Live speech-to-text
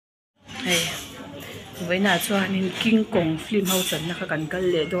hey với na cho nên kingkong phim hậu chân na kan kal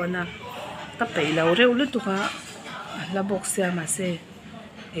le do na ta pei lo reu lu tu ka la box ya ma se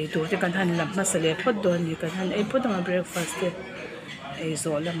ei tur te kan han lam ma se le phot do ni kan han ei phot ma breakfast te ei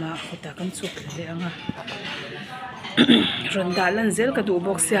zo la ma khota kan chup le anga ron da lan zel ka du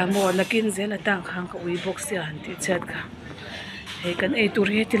box ya mo na kin zel atang khang ka ui box ya han ti chat ka ei kan ei tur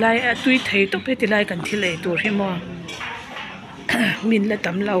he tilai tui thei to pe tilai kan thil ei tur he mo min la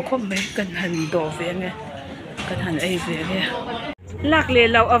tam lau khom me kan han do ve nge kan han ei ve nge lak le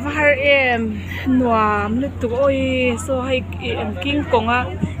lau avar em nuam lu tu oi so hai em kingkong a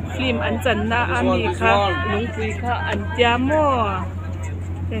film an chan na ami kha lungpui kha an tia mo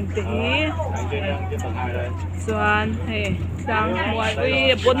ten te hi chuan he sang moi oi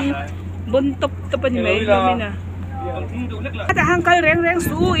bon top top ani mai lo mina ta hangkal reng reng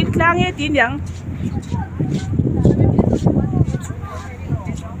su itlang e tin yang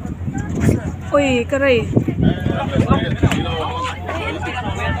oi karai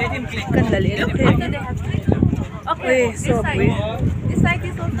kan dali te oi so pui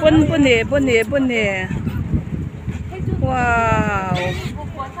bonne wow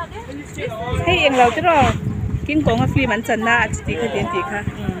hey eng lau ti ro kingkong a film an chan na ti kha tin ti kha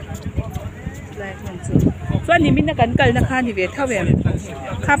lai man chu chuan ni min na kan kal na kha ni ve thawem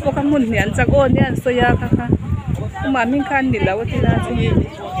kha po kan mun ni an chak on ni an soya kha kha ma min khan ni law ti la chu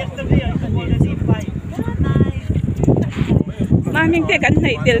ma min te kan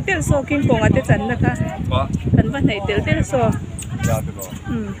nei tel so kingkong ate chan na kha kan va nei tel so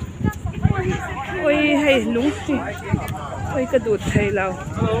oi hey lung oi ka dut thei lau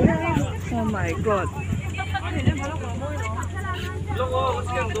oh my god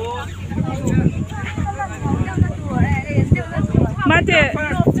mate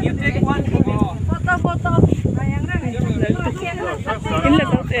photo in la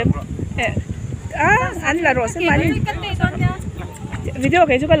an la ro se mali video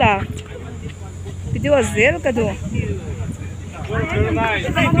ke chu kala video zel ka do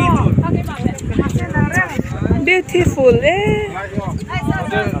beautiful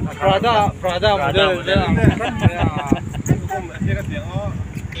Prada model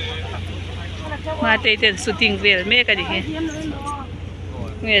ma te ten shooting vel me ka di he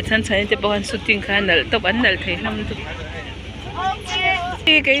nge than chan te bon shooting kha nal top an nal thei nam tu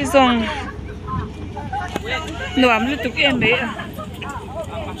ke zong nuam lu tuk em be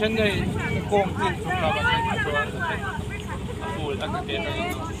chen dei kong tin chu la ba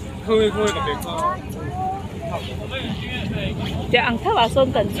khoi ka be ko ja ang thawa son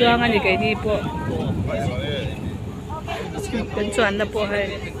kan chuang ani ke ni po kan chuan na po hai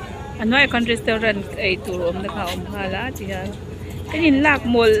anoi kan restaurant ei tur om na kha om hala ti ha kanin lak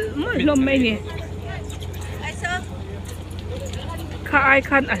mol lom mai ni kha ai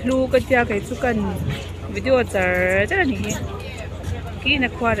khan a hlu ka tia kai chu kan video char ni ki na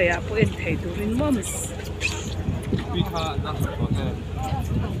khwa re ya po en thei turin moms pi kha na ko te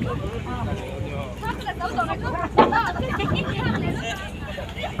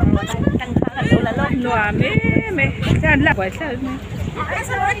nua me chan la quậy sao me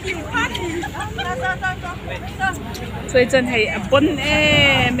xoay chân hay bún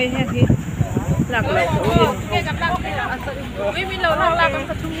me ha thì lạc lẩu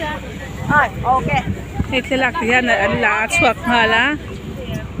ok hay thế lạc thì anh là chuột hà lá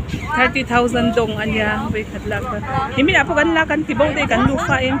 30,000 dong anh ya với thật lạc thì mình áp gần lạc anh thì bao đây gần lu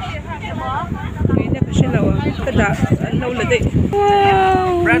pha em cái đó lâu là đấy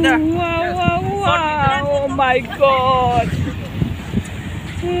wow oh my god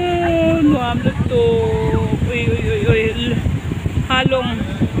nuam lu to ui halong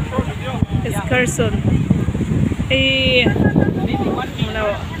excursion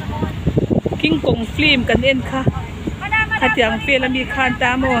nào kingkong film kan en kha hatiang fe la mi khan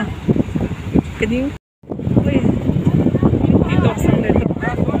ta mo kaning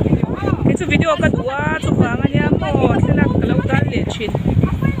video ka dua chu fanga nya mo sela kalau dan le chin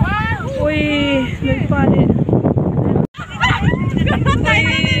oi lei pa le oi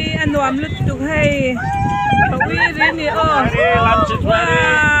anuam lut tu hai oi ri ni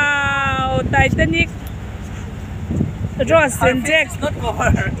wow Titanic Ross and Jack not for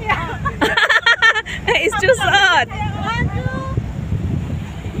her it's just hot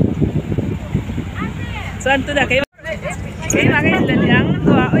san tu dah kai cái là cái lần nhắn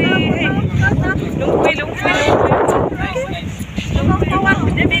rồi ơi lung quy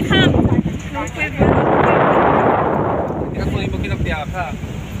để biết không các cô một cái đặc biệt ha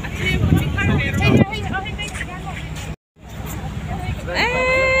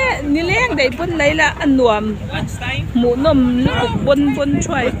ni leng này bún lấy là ăn nuồm mũ nôm lúc bún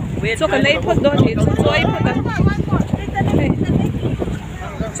choy cho cái này phốt đó thì cho ấy phốt đó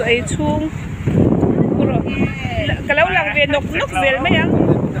cho ấy chung cái lâu lăng về nóc về mấy anh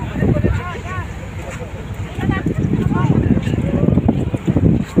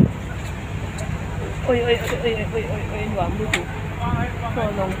ôi nuồm luôn cho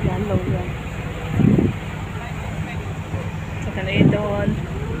lồng yan cho cái này đòn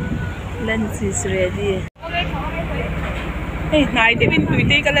lunch is ready. Hey, nãy thì bên tụi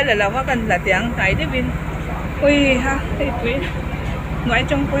tí cái này là hoa cần là tiếng nãy thì bên, ôi ha, hey tụi, nói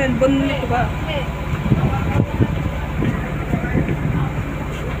trong quen bún đi các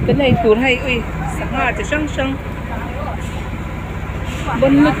cái này tụi hay, ôi, sáng hà thì sang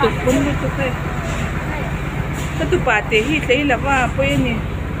bún nước tục hay, cái tụi bà thì hít lấy là hoa quên nè.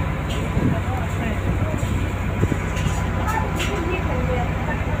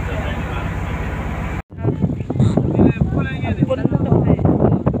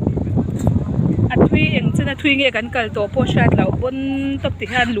 Thui nghe kan kal to po shat lau bon top ti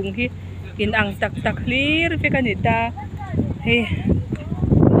han lung hi in ang tak clear pe kanita he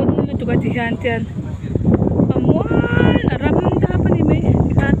bon tu ka ti han tian amwal aram da pa ni mai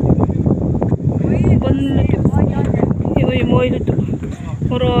ti han bon hi oi moi tu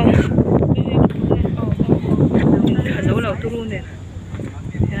moro ha zo lau tu ru ne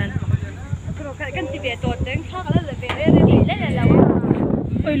yan pro kan ti be to teng kha ka le be le la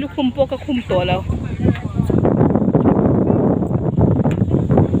oi lu khum po ka khum to lau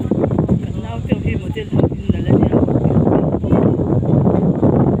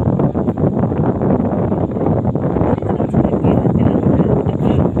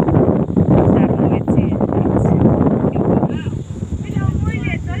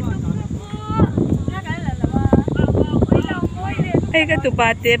ai cái tụ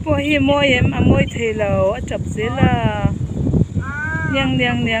bà té po hi môi em môi thề lầu chập dễ là nhang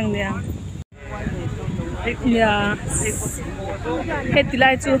nhà hết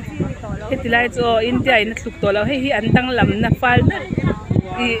tilai chu India in thuk to lo hi an tang lam na fal na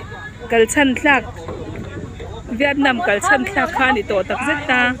i kalchan thlak Vietnam kalchan thlak kha ni to tak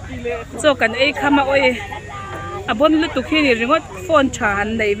zeta cho kan ei khama oi abon lu tu khi ni ringot phone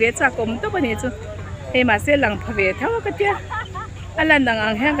chan nei ve cha kom to bani chu he ma se lang phave thaw ka tia alan dang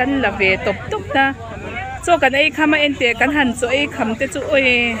ang hang kan la ve top ta cho kan ei khama ente kan han cho ei kham te chu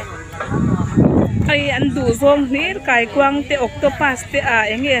oi ai ăn đủ zong nir kai quang te octopus te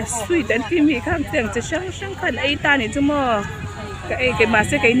enge sweet and creamy khang teng che sang khan ai ta ni chumo cái mà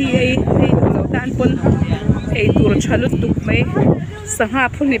sẽ cái ni ai lo tan pon ai tur chalut tuk mai sangha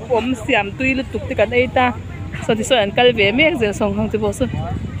phuni pom siam tui lu tuk te kan ai ta so ti so an kal ve mek je song hang te bo so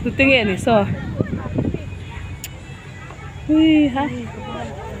tu te nge ni so ui ha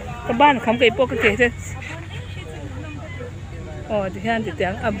các bạn khám cái po cái thế thì hiện thì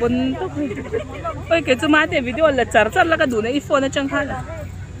tiếng bún tốt ôi cái chúng ta video là char là cái đủ này iPhone nó chẳng hạn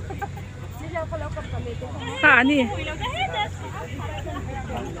à nè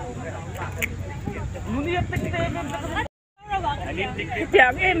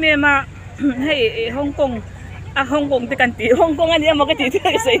tiếng em mà hay Hong Kong thì cần tí Hong Kong anh em mà cái tí thứ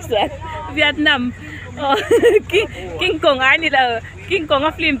cái Vietnam kingkong ai ni la kingkong a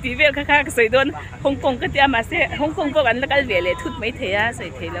film TV kha kha sai don Hong Kong ka tia ma se Hong Kong ko an la kal ve le thut mai theya sai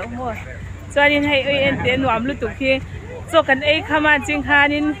thelo mo chuanin hei oi en te nuam lu tu khi cho kan ei khama ching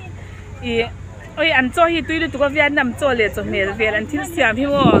hanin i oi an cho hi tui lu tu ko Vietnam cho le cho mel vel an thil siam hi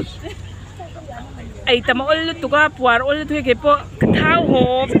mo ai tama ol lu tu ka puar ol tu ke po thau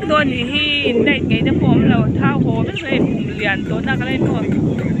ho don hi nai ngai na pom lo thau ho be sai pum lian to na ka le no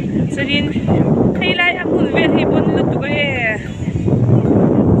chuanin hay lại ăn hùn về thì bốn lúc tụi cái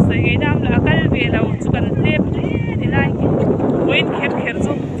sợi cái đam là cái về là tụi cần nếp thì lại quên khét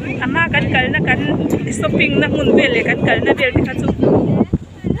rồi ama kan kal na kan shopping na hùn vềเลยkan kal na về thì kan tụi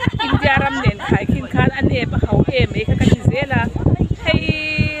India ram nên khai kinh khan anh em hậu em ấy cái gì là hay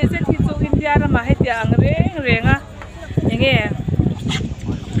rất thì tụi India ram mà hay tiếng reng á như nghe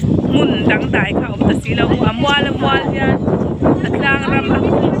mun đăng đại khảo một tí là mua nha lang ram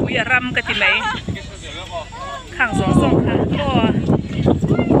bùi ram cái gì này khang song khang to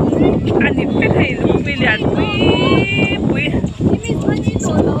anh đi biết hay lúc bùi liền bùi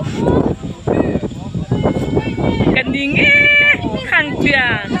cái gì nghe khang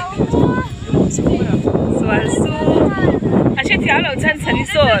tiền xoan su anh sẽ thiam lâu chân chân đi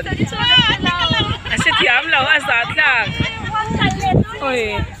sốt anh sẽ thiam lâu ăn sát lạc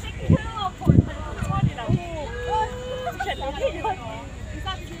ôi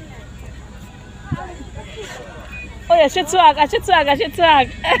ôi, à, chết chuột.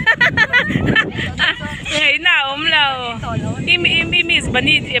 Ngei na lo. Imis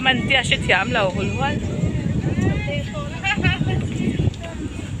bani eman tia she thiam lo hulwal.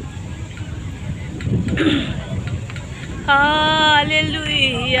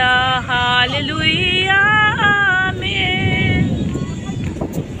 Hallelujah, hallelujah, amen.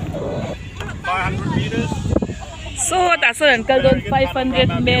 500 meters. So, tasan kalon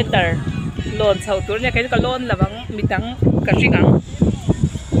 500 meter. Lon sau tur nya kai ka lon lawang mitang ka ringang.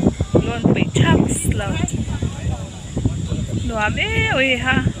 Lon pe chaks law. Nuam oi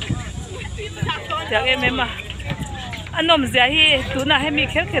ha. Jak emema. Anom zia hi tu na hemi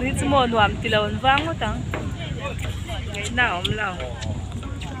khel kheri chmo nuam tilon wang mo tang. Nào lao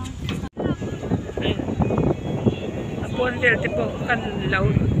apon vel te po kan lau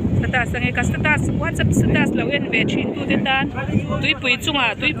tata sange kas tata whatsapp status lau en ve thin tu te tan tuipui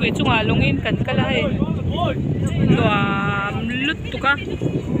chunga longin kan kala hai nuam lut tuka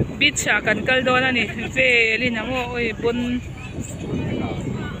bicha kan kal don ani ve lin amo oi bun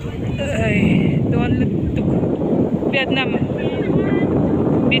ai don lut tuk Vietnam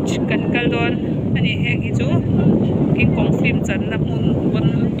beach kan kal don ani heng hi chu kingkong film chan na hmun bon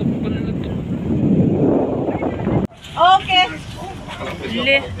lutuk okay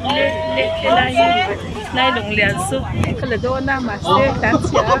le lai long lian su kala do na ma se tan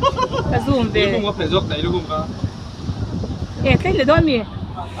chia ka zoom ve Có phải dọc đấy đúng không cả? e kai le do mi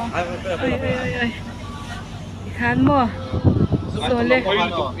ai khan mo so le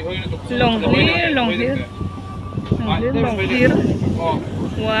long hir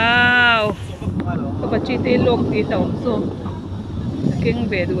wow có bác chị tên lộc tí tàu số kinh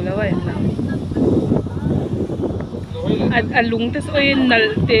về đủ là vậy anh lúng tới ơi nal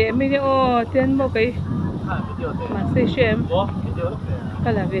té mấy cái ô tên một cái mà sẽ xem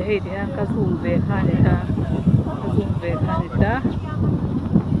cái là về hay thì ha cái zoom về ha này ta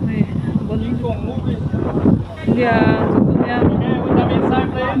này bốn nhà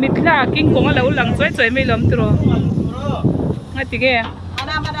mít là kinh cũng là lâu lằng xoay mấy lắm rồi ngay tí nghe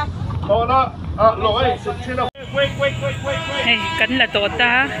hey kan la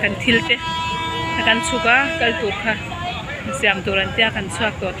tota kan thilte kan chuka kal tu kha siam turan tia kan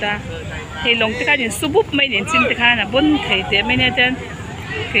chuak tota hey long te kan subup mai nin chin te kha na bon thei te mai ne ten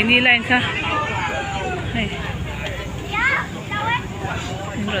ke ni line kha hey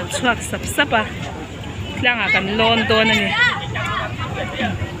ran chuak sap sapa tlanga kan lon don ani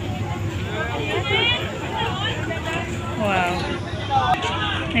wow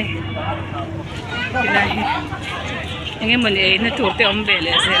hey ilahienge mon e na turte om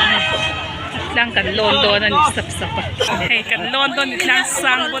bele se lang kan London ani sap sapa hey kan London ni lang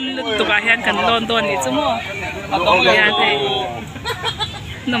sang bon tuka hian kan London ni chumo yan he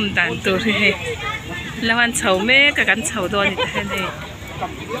nom dan tur he lawan chau me ka kan chau don ni hen he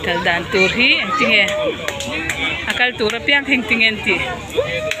kal dan tur hi tinge akal tur piang hing tingen ti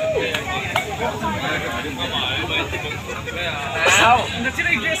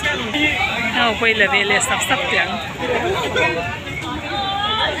quay là về sắp sắp tiếng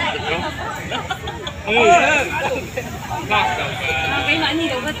cái nói gì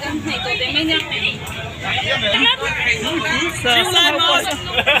đâu có thầy tôi đến mấy nhá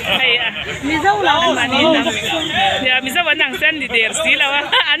mi dâu lâu mà đi ya mi dâu vẫn đang xem đi đẹp xí lâu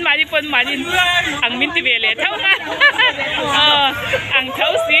anh mà đi pon mà đi ăn min ti về lệ thâu ăn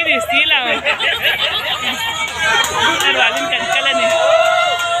thâu xí đi xí lâu anh vào lên cạnh cái này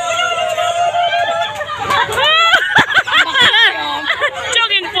cho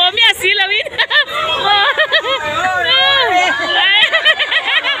cái phố mi xí lâu ít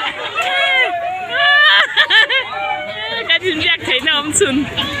cái gì vậy thấy nó không xuân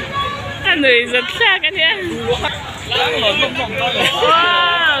anh người rất xa cái này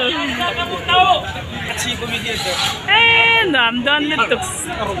wow làm đơn liên tục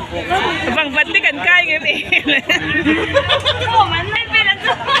bằng vật cái cần cay cái gì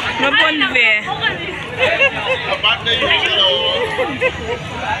nó buồn về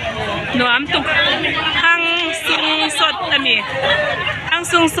nó ám tục hang sung sốt anh nhỉ hang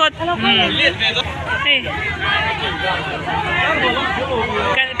sung sốt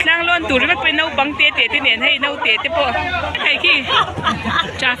lang lon tủ rất phải nấu bằng tê tê nền hay nấu tê tê po hay khi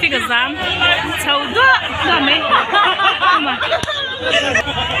traffic jam sâu đó đó mấy mà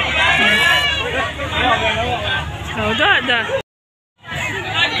sâu đó đó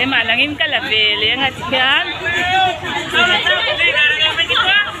em mà langin ka labe le nga tiyan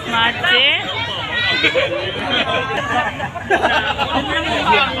mate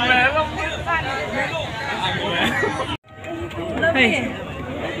hey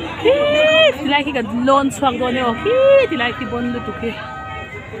tilai ki ka lon swag do ne o ki tilai ki bon lu tu ki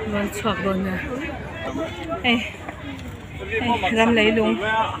luôn chuộc luôn nè ram lấy lùng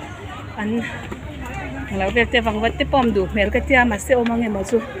ăn lão việc te vắng vật te pom đủ mel cái tia mà sẽ ôm nghe mà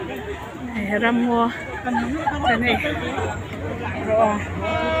chú ram mua cái này rồi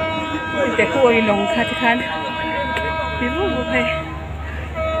te khui lùng khát khát đi vô vô hay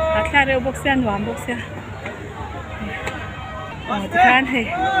khát rêu bốc xe nuam bốc xe khát hay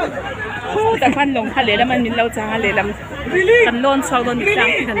แต่ควันลงทะเลแล้วมันมีเราจ้าทะเลลำกันโลนซอกโดนอีกครั้ง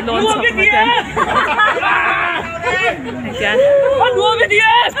กันโลนซอกมาจ้าจ้าโดนไปดิ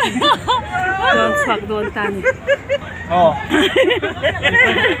โดนซอกโดนตันอ๋อ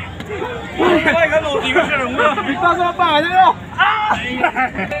ไม่ก็โดนอีกครั้งนึงมีตาสบายเลย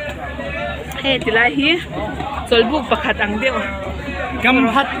เฮ้ยทีไรฮีส่วนบุกประคัดอังเดียวก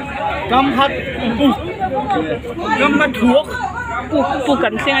ำพัดถูก不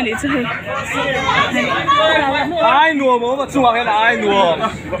敢听你这ai nùa mà mà chua cái là ai nùa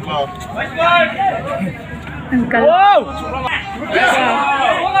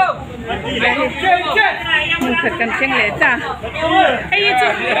mình thật cần tiếng lệ ta ấy chứ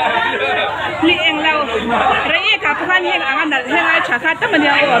li anh lâu rồi cả phan hiện anh đặt hiện ai trả khát tất mình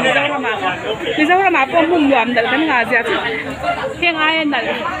nhau ở bây giờ mà phong hùng luận đặt cái ngà gì chứ hiện ai đặt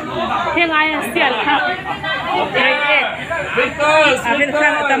hiện ai xiên ha à bên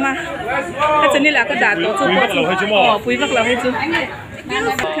khác người ta mà cái chân này là cái đá tổ chú pui vắt là hay chú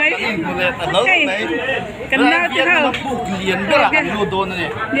cái cái nào thì nào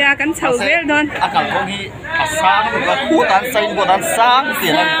dạ cái sầu dễ luôn sáng thì là cua đàn xanh của đàn sáng thì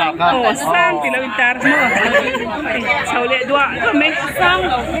là tạm ha sáng thì là winter nữa sầu lệ đua có mấy sáng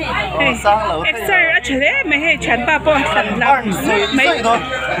extra ở chỗ đấy mấy hay chán ba po sẵn là mấy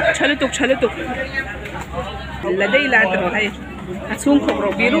chơi liên tục là đây là trò hay xuống khẩu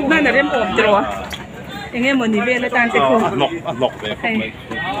rồi virus nó là đem ổn trò anh em muốn đi về là tan sẽ không lọc về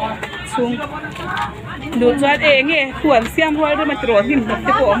xuống đồ cho anh nghe khuẩn xem thôi đó mà trò thì nó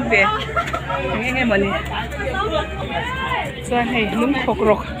sẽ ổn về anh em muốn đi cho hay đúng khẩu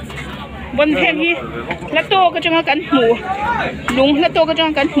rồi bún thêm gì lá tô cái trong cắn mũ đúng lá tô cái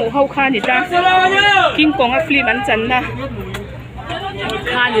trong cắn mũ hậu khan thì ta kingkong áp phim bắn chắn na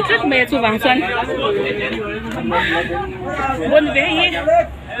khan thì rất mê chú vàng xuân bún về gì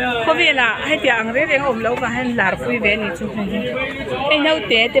có về là hay tiếng đấy đang ôm lâu và hay là vui về này chú anh nấu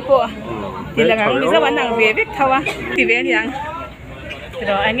té po thì là ngang bây giờ bạn đang về biết thâu à thì về đi ăn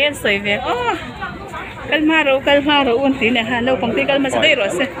rồi anh em sưởi về kalma rồi uốn tí này ha lâu bằng tí kalma sẽ đây rồi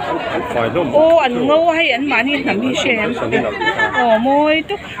xem ô anh ngô hay anh mà đi nằm đi xem ô môi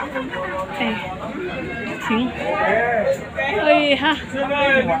túc chính ơi ha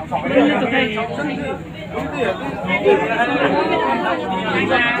lên tụi hay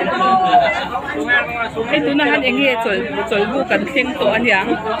tụi nó hắn nghe rồi bu cần xem tụi anh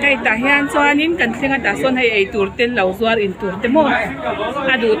yang cái ta hian cho anh em cần xem ta xuân hay ấy tụi tên lâu doar in tụi tên mò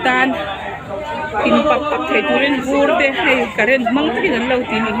đủ tan in pap thầy tụi vui hay cả lên măng thì lần lâu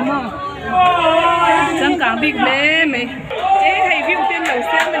tin in mò chẳng cả big lệ mày hay view tên lâu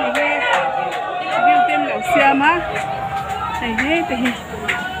xem mình nghe view tên lâu xem á hay hết thì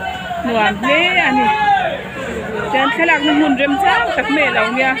nuam lệ anh chân khai lạc nó muốn rem sáng tắc mẹ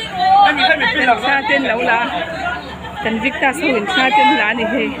lâu nha chân xa tên lâu là chân victa số hình xa tên lá này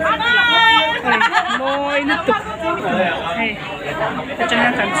hay môi nó tục hay chân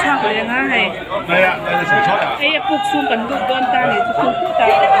hàng cảnh xa của em á hay ấy phục xuống cần tục đơn ta để phục ta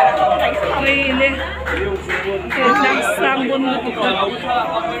đây nè đang sang buôn nó tục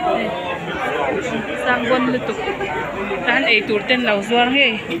sang buôn nó tục tan ấy tụt tên lâu doang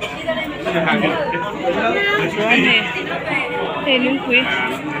hay doang này đây lúng quý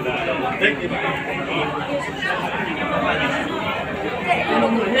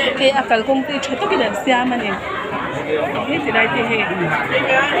cái akal công ty cho tất cả những xe mà này hết thì đây thì hết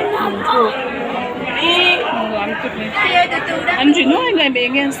anh chỉ nói ngày bé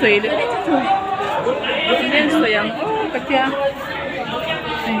nghe sưởi được nghe sưởi ang cái kia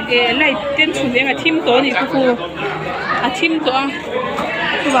lại tên chủ đề là team tổ này cô team tổ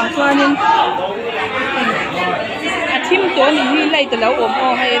cô bảo cho nên team tổ này lại từ lâu ôm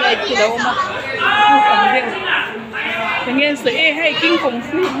hay lại từ lâu mà không biếtแต่เงี้ยสวยให้กิ้งกง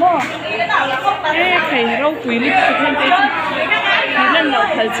ฟูหม้อไข่เราปุ๋ยลิบสุดนั่นเองนี่นั่นเรา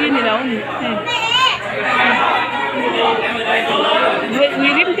ผัดจีนนี่แล้วนี่ปุ๋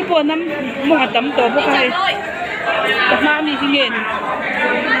ยลิบที่ปวดน้ำมัวดำตัวพวกใครแต่มามีที่เงี้ย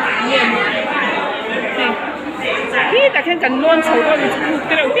นี่แต่แค่กันนวลโฉบเลยถูกเ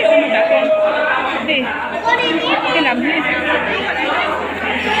ตะที่เอามาดักกันนี่ที่นำนี่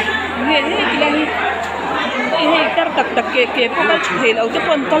นี่ที่เรานี่ให้ตัก kê có cái thầy lâu tất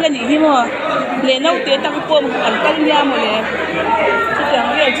con cái là gì mà lệ nấu tiền tăng cơm ăn cái nhà mà lệ chứ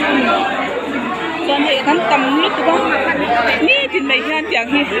chẳng biết chứ cho nên hắn cầm lúc đó ní thì này han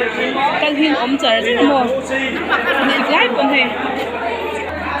chẳng hi cái hin ốm trời chứ mà thì gái con hay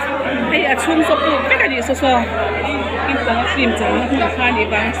hay chung số phụ cái gì số kim có phim chẳng nó khai đi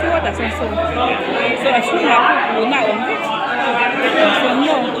bằng số đã số chung là phụ nào ốm xuống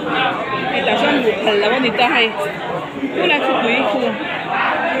rồi hay ta cho ngủ thật là bọn người ta hay cô là phụ quý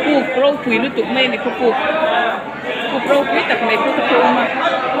phụ pro quý nó tụt mê này phụ pro quý tập này phụ tập mà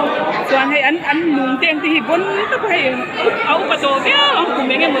toàn hay ăn nung tiền thì bốn tập hay áo bà tổ thế ông cùng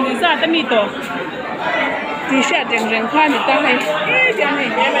mấy người mình ra ta mi tổ thì sẽ rèn khoa người ta hay cái này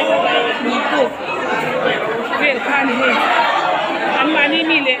phụ về khoa này hay ăn mà ni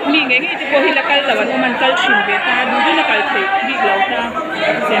mi nghe thì cô hi là cái là bạn mình cái chuyện về ta đúng là cái thì bị lâu ta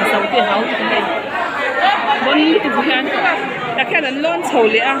rèn sống tiền áo thì này bốn cái gì ăn đặc biệt là lon sầu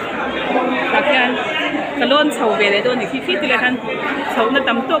lệ đặc biệt cái lon sầu về đấy đồn thì khi thì là hắn sầu nó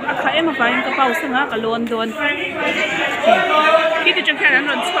tầm tốt khai mà phải cái bao xương á cái lon đồn khi thì chẳng khai hắn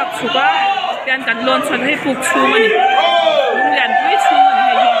lon suốt suốt á thì hắn cái lon suốt hay phục suốt mà nè liền quý suốt mà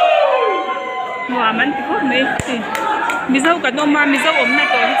nè hòa mình thì không mấy mi dâu cái nôm mà mi dâu ốm này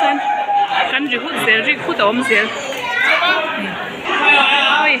còn chân căn chỉ hút dễ chỉ hút ốm dễ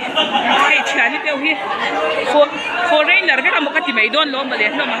ôi hay chán đi tiêu hi for rain là cái một cái gì mấy đòn lom mà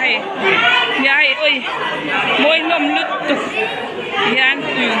liền nó mà hay nhai ơi môi nôm lứt tục yan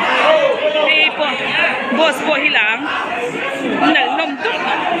hey boss hi lang nal nôm tục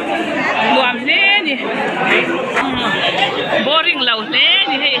luam lên nhỉ boring lâu lên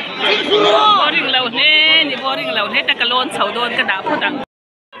nhỉ hey boring lâu lên ta cái lon sầu đôn cái đá phốt đằng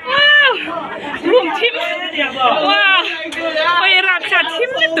room team wow ôi rap chat team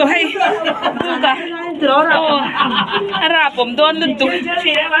cái tụi hay tụi cả rapผมโดนลุตุ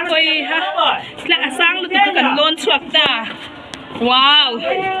ôi ha là sangลุตุcái lon suộc ta wow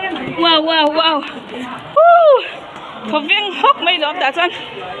พอวิ่งฮอกไม่ล้มแต่จน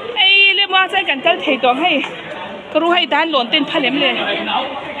ไอ้เรียกว่าใจกันเจ้าเทตัวให้ก็รู้ให้ด้านหล่นเต้นพะเล็มเลย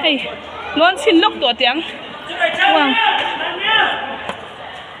ไอ้ล้นชิ้นลูกตัวเตียง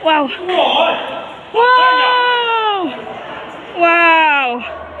ว้าว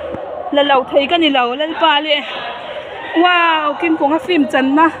แล้วเราเทกันนี่เราเล่นปลาเลยว้าวกินของฟิล์มจัน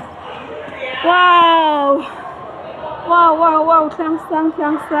นะว้าวทั้ง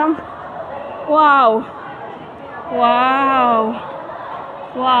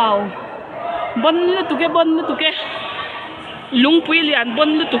ว้าวบนลุตุกลุงปุยเลียนบน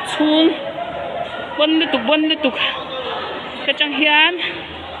ลุตุกชุงบนลุตุกกระจังเฮียน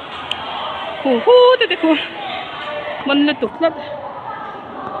ฮูเด็กบนลุตุกแล้ว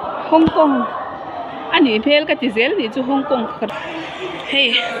ฮ่องกงอันนี้เพลกับติเซลนี่จู่ฮ่องกงเฮ้ย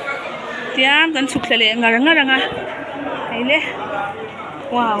เตียงกันสุกเลยงารังเฮ้ยเลย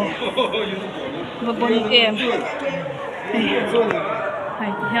ว้าวบนเอ็มเฮ้ย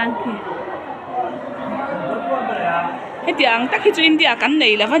ยันพี่เฮ้ยเตียงตักที่จูอินเดียกันไหน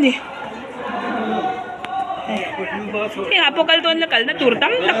ล่ะวะนี่ที่หาพวกกันโดนแล้วกันนะตูร์ตั้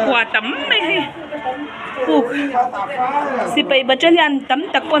มตะกวาตั้มไม่ให้ปุ๊กสิไปบัจจันยันตั้ม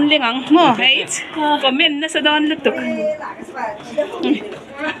ตะกวนเลี้ยงหม้อเฮ้ยคอมเมนต์นะสะดอนลุตุก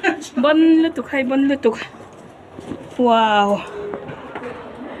บนลุตุกให้บนลุตุกว้าว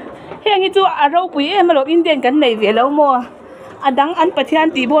เฮ้ยนี่จู่เราปุยมาหลบอินเดียกันไหนเวลาโม่ดังอันปะเทียน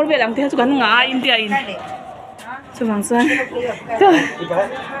ตีบอลเวลังเทียสุกันงาอินเดียอินสุมังสัน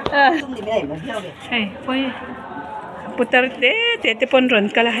เฮ้ยไปปุตตาร์เตปนรอน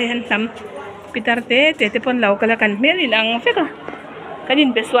กะละให้หันทำปิตาร์เตปนเหลากะละกันเมริลังเฟกะกันอิน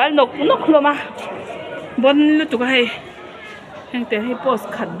เปสวาลนกลมาบนลุตุกให้ยังแต่ให้โพส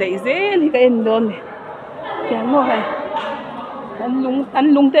ขัดได้เซนี่ก็เอ็นโดนแกงโม่ให้อัน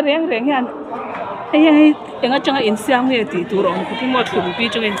ลุงเตะแรงยันไอ้ยังจังอินเสียงเนี่ยตีตัวร้องคุณพี่หมดคุณพี่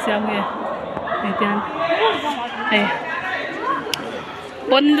จังอินเสียงเนี่ยไอ้เตียนไอ้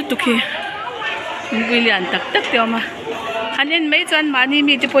บนลุตุกวิลเลียนตักเดียวมาอันนี้ไม่จันมานี่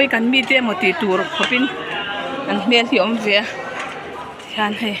มีจะไปกันมีเตะหมดตีตัวคุณพี่อันเมียที่อมเวียยั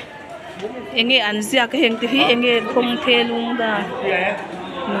นให้เอ็งอันเสียก็เห็นที่เอ็งคงเทลุงได้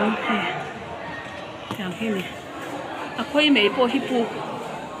น้องให้อย่างที่นี่ค่อยไม่พอฮิปู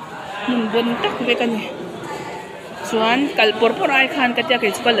มุนบนตักไปกันนี่ส่วนกัลปอร์ปอร์ไอคันก็จะเกิ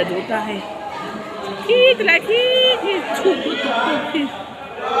ดขึ้นแล้วดูตาให้ที่ตลาดที่ชุบที่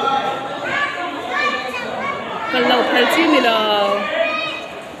กัลเราพัลชีนี่เรา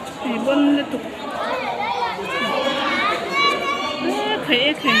ที่บนตุกใคร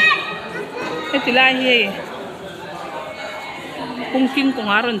ไอ้ตลาดเฮ kung kingkong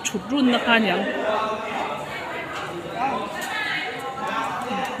aron chut run na kanyang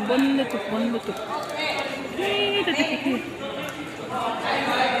bon lutuk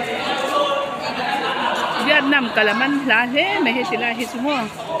Vietnam kalaman lahe mehe tilahi semua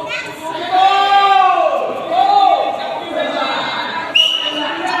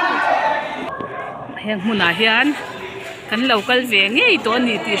heng hmun ah hian kan local ve ngei to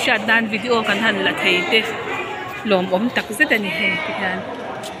ni ti shat dan video kan han la thei te lom om tak zet ani he ti hian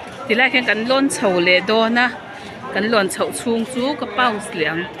tilai khen kan lon chho le do na kan lon chho chung chu ka paus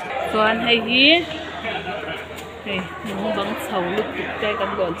liang chuan hei hi hei mo bang chho luk tuk te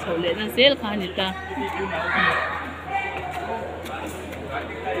kan lon chho le na zel kha ni ta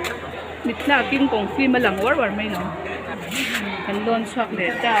mitla kingkong fi malang war mai no kan lon chak le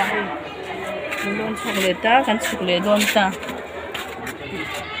ta hei lon chak le ta kan chuk le don ta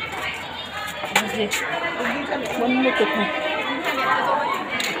bon lu tuk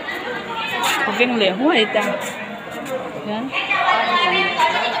có viên lẻ hoài ta đấy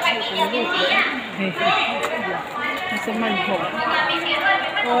nó sẽ mặn hổ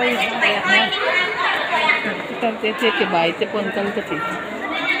ôi đẹp ha chúng ta sẽ cái bài sẽ còn cần cái gì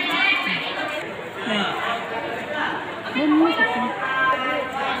này bốn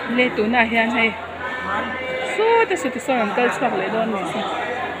lê tú na hiền hay số làm cây xoạc lại đón này xem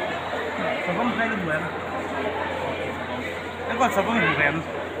còn sabon lem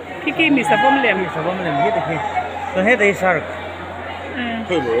Kiki mi sabon lem hết rồi so hết đây shark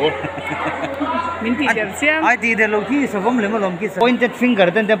mình thì đẹp xem ai thì để lâu khi sabon lem mà khi pointed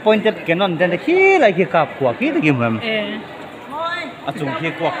finger then pointed cannon then khi lại khi cặp quả khi thì kiếm à chung khi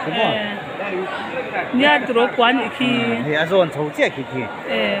quả đúng không nha trộn quan khi thì à zone thấu chết khi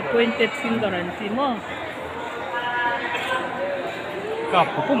pointed finger anh thì mà cặp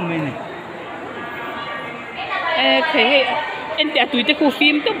cũng mình cái anh đã tụi cái khu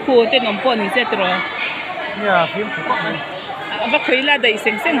phim top khu tên ông bọn này rồi nhà phim cũng mình và khơi là đầy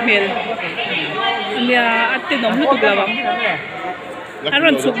sinh hell nhà anh tên ông lúc là bằng anh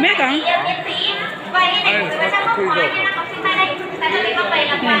run sụp mấy cái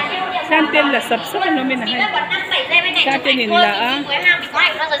sang tên là sập nó mới là hay sang tên nhìn là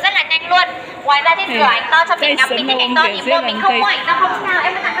rất là nhanh luôn. Ngoài ra thì rửa ảnh to cho mình ngắm mình hình ảnh to thì mua mình không mua ảnh to không sao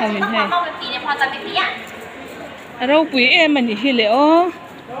em tặng cho mình mau một tí em hoàn toàn miễn phí ạ. rau quý em mà nhỉ liệu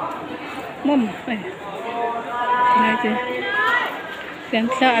mồm này chứ tiếng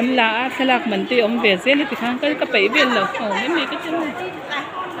xa ăn lá xa lạc mình thì ông về dễ thì khang cái bẫy viên là mấy cái chân này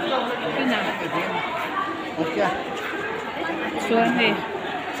cái nào xua này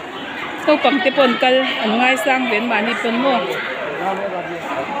câu cầm cái bồn cල් ăn ngay sang đến bán đi bồn mua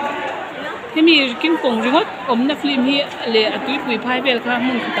thế mi kinh cùng rồi ông na phim hi lệ tuipui phai về khang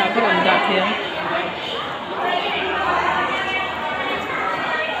mun ta có làm đạt thế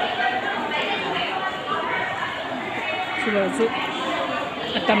rồi chứ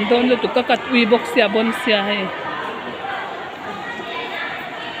tầm đôn là tụi các uy bốc xia bon xia hay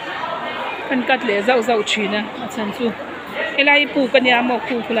phân cắt lẽ dậu chỉ nè chân chu cái này pu cái nhà mọc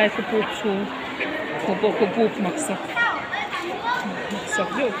pu lại pu chu pu mặc sắc dậu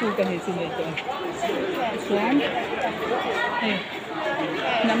pu cái này gì này thôi xoắn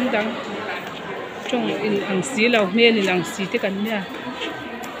nắm đắng trong in hàng xí lâu nên in hàng xí thế cần nha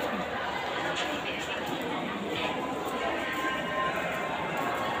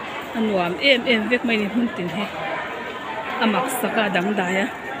anh làm em việc mấy hôm tin he, mặc saka đắng đài á,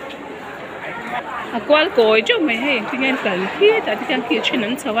 qual coi cho mấy he, tiếng Anh cần khi ta tiếng kia chuyên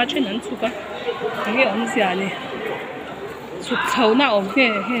nắn chào chuyên nắn chụp á, cái ông già này, chụp chào na ông he,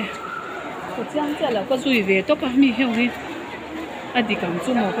 có chăng chả là có duy về tốt cả mi heo he, anh đi cầm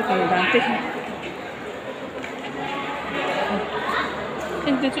chụp một cái cầu đàn tết he,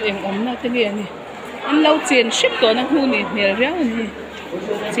 anh tới chụp ông na tiếng này, anh lâu tiền shipตัวนักหูนี่เนี่ยเรื่องนี้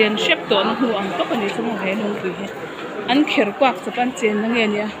เจียนเชฟตัวนึงหัวก็เป็นสมองเห็นนุ่งดีอันเขียนกวักจะเป็นเจียนนั่งเงี้ย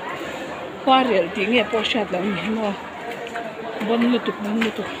เนี่ยคว้าเรียลตีเงี้ยพอชัดแล้วนี่มั้งบนลุตุ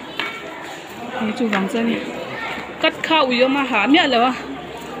นี่จู่หวังจะนี่กัดข้าวอยู่มาหาเนี่ยแล้ว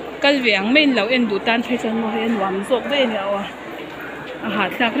กัดเวียงไม่เราเอ็นดูตันให้ฉันมาเห็นหวังจบได้เนี่ยว่ะอาหาร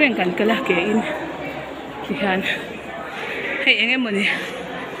นักเรียนกันก็ละเกอินที่หันให้เองเหมือนนี่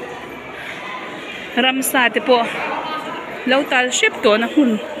รำซาเตปอเราตัดเชฟตัวนะหุ่น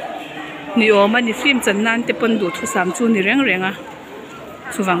นี่โอมันนี่ฟิล์มจันนันเตปนดูทุสามจูนี่เร่งอ่ะ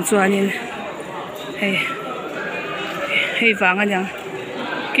สุวังจวนนี่ให้ฟังกันยัง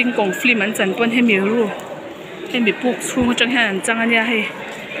กินกงฟิล์มมันจันปนให้มีรู้ให้มีปุกชูจังหันจังอันนี้ให้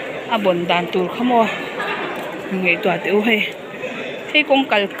อาบนดานตูขโมยไงตัวเดียวให้กง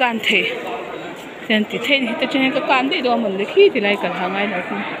กัลกันเท hiện thì thế thì trên cái can đấy đó mình lấy khi thì lại cần hàng ngày nào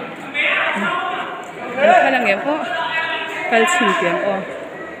cũng khá là nghèo quá cần xin tiền ô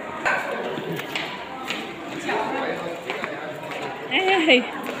ấy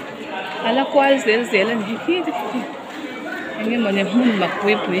là qua dễ là như thế anh em mình hmun mặc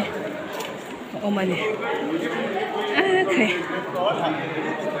bụi ô mà nè ok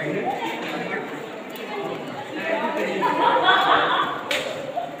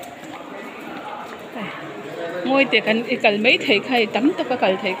ngồi thì cần mấy thầy khai tắm tất cả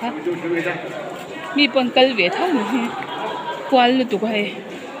cần thầy khác mi pon cần về thâu nữa quan luôn tụi hay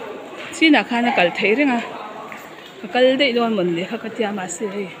xin là khai là cần thấy đấy à cần đấy luôn mình để các nhà mà sẽ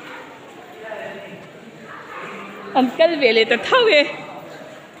ông cần về lại tụi thâu về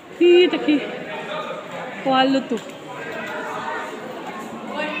khi tất khi quan luôn tụi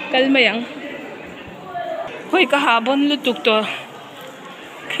cần mấy anh hồi cả hà bon luôn tụi to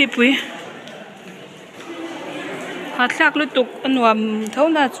khi bụi hạt lạc lúc tục ăn hoàng thấu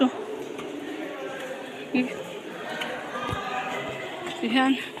là chú thì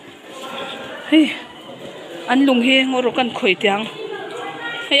han ăn lùng he ngồi rồi ăn khởi tiếng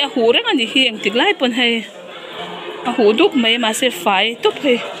hay à hú đấy anh đi hiền tiếng lại bên hay à hú đúc mấy mà sẽ phải đúc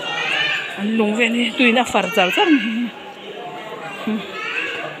hay ăn lùng về này tụi nó phật giáo rất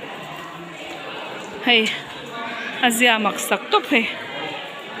hay Asia mặc sắc đúc hay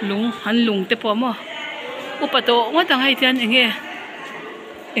lùng ăn lùng te po mà upato ngót ang hay tiyan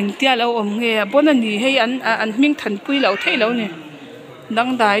eng tia lo nghe bon anh đi hay anh minh thần pui lo thấy lo nè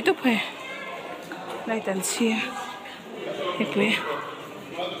đăng đài đúc hay lại tận chia hay pui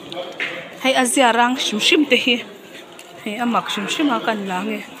hay Asia rang shim shim te hi hay amak shim shim akan la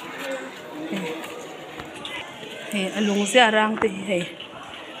nghe hay alung Asia rang te hay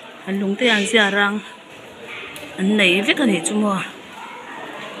alung te Asia rang anh này viết cái này chú mua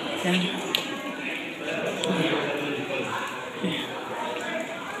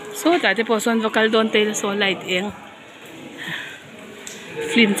số tại thế person vocal don tay số light eng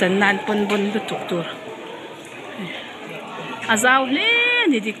film channan pon bon được tục tur azao le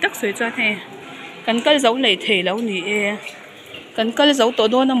ni dik tak soi cha the kan kal zau lei thei lo ni e kan kal zau to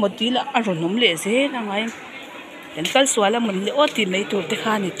do na moti la aronom le je na ngai kan kal swala mun le oti mei tur te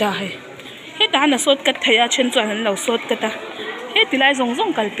kha ni ta he ta na sot kat thaya chen chuan an lo sot kata he tilai zong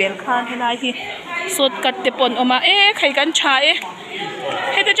zong kal pel kha he lai hi sot kat te pon oma e khai kan cha e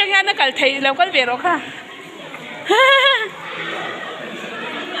he te chang na kal thei lo kal ve ro kha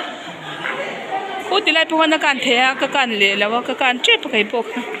ku tilai po na kan thea ka kan le lawa ka kan che pa kai pok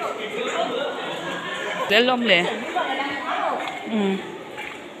le lom le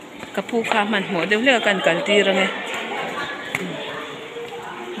ka pu kha man mo de le kan kal ti ra nge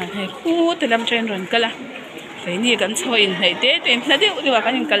hay khu từ lâm trên rồi cả là cái này cần soi này thế thì là điều điều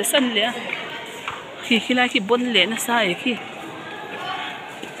cái những cái sân liền khi lại khi bún lên nó sai khi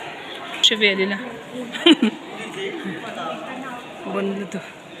chơi về đi là bún được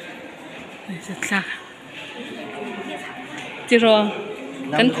rất là thì rồi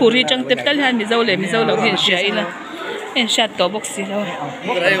cần khử đi trong tiếp tới hai mi dâu lâu hiện sợi là hiện sợi tổ bốc xì đâu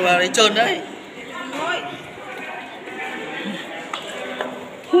đây vào đấy trơn đấy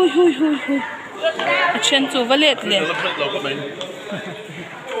hui chuyện chủ vật liệt liền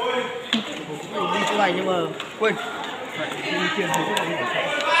nhưng mà quên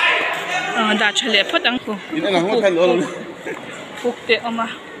đã chơi liệt phát đắng cô phục tệ mà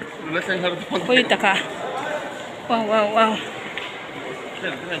hui ta cả wow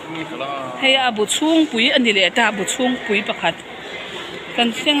hay abu chung pui anh đi liệt ta abu chung pui bạc hạt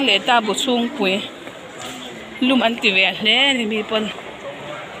cần xem liệt ta abu chung pui lum anh ti về lẽ thì mi pon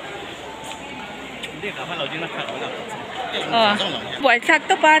buổi sáng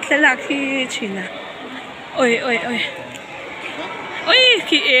tôi bắt là khi chuyện à ôi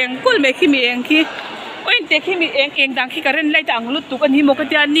khi em cô mấy khi mi em khi ôi thế khi mi em đang khi cái人来当lúc tụi anh hi một cái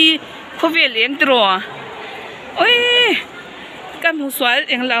tiền đi có về liền rồi ôi cái mua xoài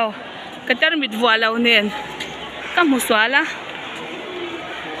em lâu cái tiền mít vua lâu nên cái mua xoài là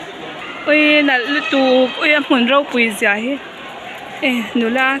ôi là lúc tụi ôi em muốn rau bùi dài nô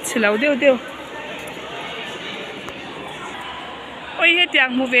la chỉ lâu đều ôi hết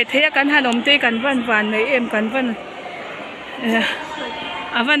tiếng mua về thếกันhà nôm têกันvan này emกันvan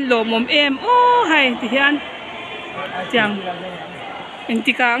van lồ mồm em ô hay thì anh tiếng anh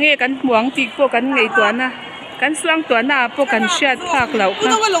tí cả ngheกันmuang tí poกันngày tuần àกันsang tuần à poกันshare phạc lẩu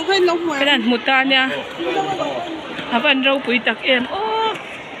ha cái đàn một ta nha van rau bụi tắc em ô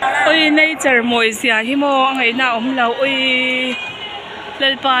ôi nay chờ mồi xìa hi mo ngày nào ông lẩu ôi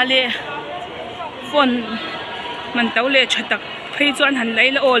lal pa le phone mình tàu le chặt tắc hay chọn hành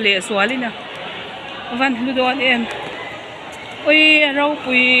lấy là ô lệ xóa đi nè van lu don em oi rau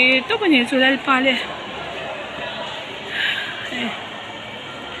pui to pani chu lal pa le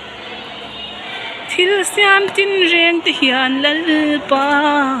thil siam tin reng te hian lal pa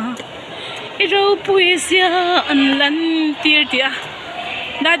rau pui sia an lan tir tia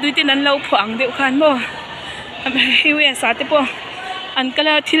da dui tin an lo phuang deuh khan mo hiwe sa te po an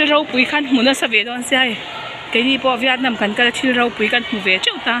kala thil rau pui khan hmuna sa ve don sai ke ni po Vietnam kan kala thil rau pui kan hmu ve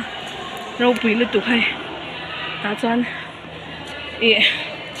cheu ta rau pui lu tu hai ta chuan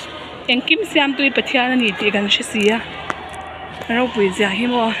eng kim siam tui pathian ani ti kan hri sia rau pui zia hi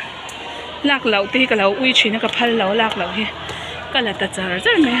mo lak lau te ka lau ui thina ka phal lau lak lau hi kala ta char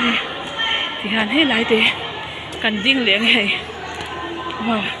char mai hai ti han he lai te kan ding leng hai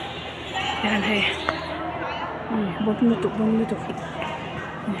wow ti han hai bot nu tu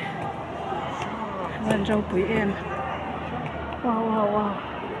van rau pui em wow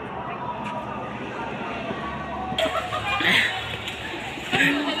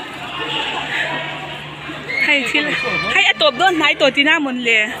hay thil hay atop don nai to tina mon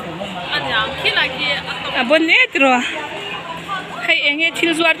le anyang khila ki abon ne tro hay enge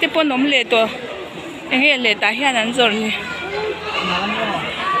thil zuar te pon om le to enge le ta hian an zor ni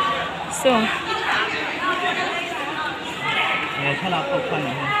so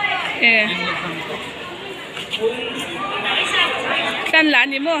tan la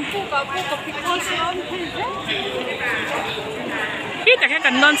ni mo hi ta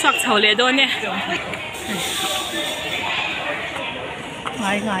kan non sak chho le do ne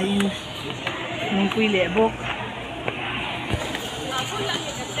ngai nung pui le bok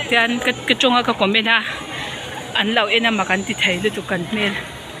tian ka chonga ka comment ha an lau ena makan ti thai lu tu kan mel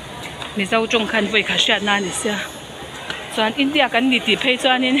mi zau chong khan voi kha sha na ni sia chuan India kan ni ti phei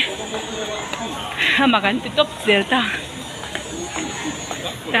chuan in makan ti top zel ta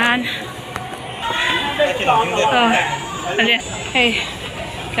dan ale hey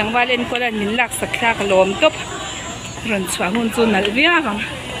tang valen ko lan min lak sakha ka lom top ron chwa hun chu nal via bang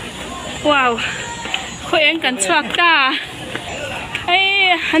wow ko eng kan chwak ta ai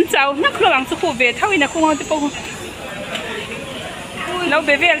han chau nak lo ang chu khu ve thawina khu ngau te po lo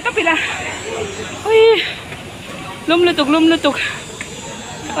be vel to pila oi lum lu tuk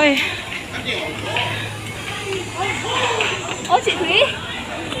oi ô chị Thúy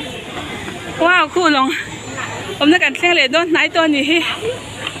wow cool long hôm nay cảnh khen lệ đó nãy to nhỉ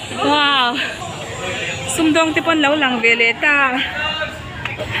wow sum dong te pon lâu lằng về lệ ta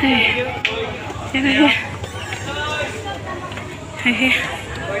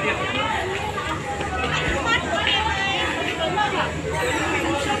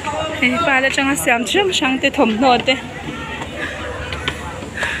ba là chẳng xem chấm sang te thom nốt te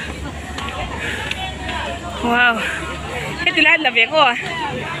wow cái tí lại là việc rồi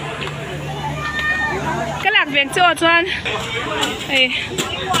cái lạc việc cho chuan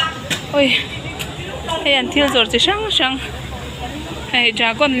ôi anh thiêu rồi thì sáng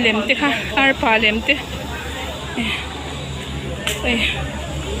cha con lem te ha arpa lem te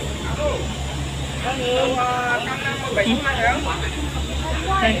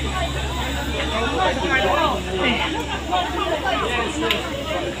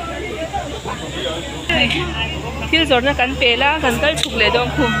thiêu rồi nó cắn bể la cắn cái chụp lệ đông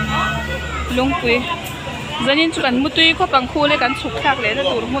khu lung quý giờ nhìn chụp cắn mút tui có bằng khu lấy cắn chụp khác lệ nó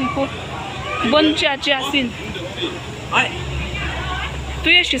tụt hôn khu bon cha xin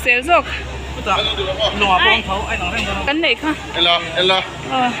tui chỉ sẽ dọc cắn này ha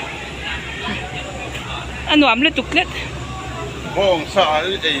anh nuam lên tục lên bông xả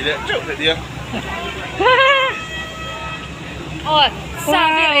ấy đấy chịu thế đi ôi sao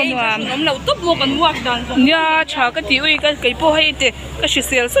vậy ông lẩu túp một con muộc đòn nha chả cái tiểu cái po hay thế cái sự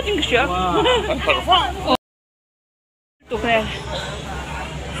sale xuất những cái chuyện tục này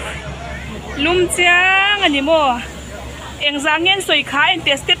lum chiang anh mo em giang nghe soi khá em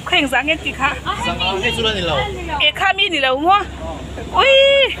test step kheng giang nghe tí khá em khá mi đi lâu mo ôi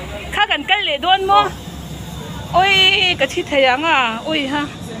khá gần cái lệ đôn mo ôi cái thịt thấy à ôi ha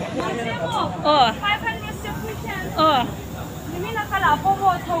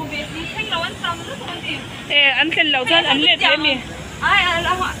anh khen lâu thôi anh liệt thế mi anh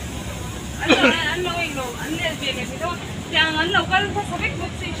lâu anh lâu anh liệt việc cái đó chẳng anh lâu cái có biết một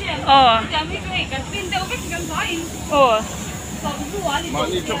sự chuyện chẳng biết cái cái pin đâu biết cái nói còn du à mà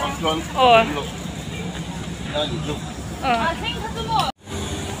đi chụp ảnh luôn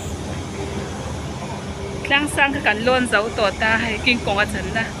lang sang cái cảnh luôn giấu tổ ta hay kinh công ở chân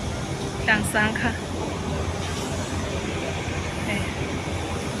đó lang sang ha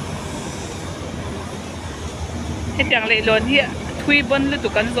cái tiếng lệ luôn hi thui bún lu tụ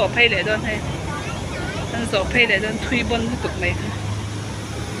cảnh rổ phay lệ luôn hay anh gió phê để đơn thui bôn tục mấy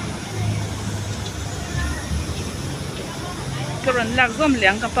cái rắn lạc gom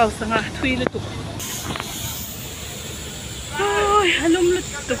lẻng cái bao sang à thui lứt tục ôi lum lứt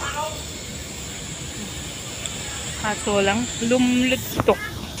tục số lắng lum lứt tục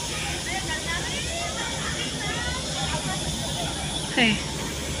hey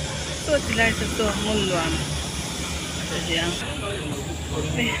tôi chỉ lại số ngon loạn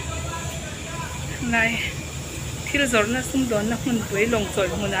này khi rồi nó xung đột nó hmun với lồng sồi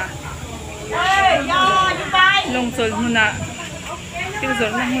hmun à lồng sồi hmun à khi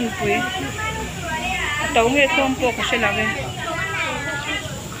rồi nó hmun với tàu nghe thôm po cái là cái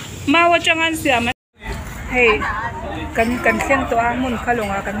mà vợ chồng anh xem hey cần xem tàu hmun khai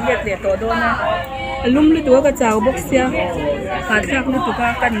lồng à cần biết để tàu đó na lum lu tàu cái chào bốc xe hạt khác lu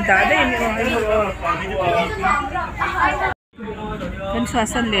tàu cần đá đấy kan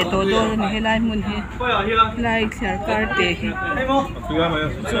sasan le to do ni helai mun he lai tliarkar te he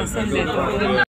sasan le to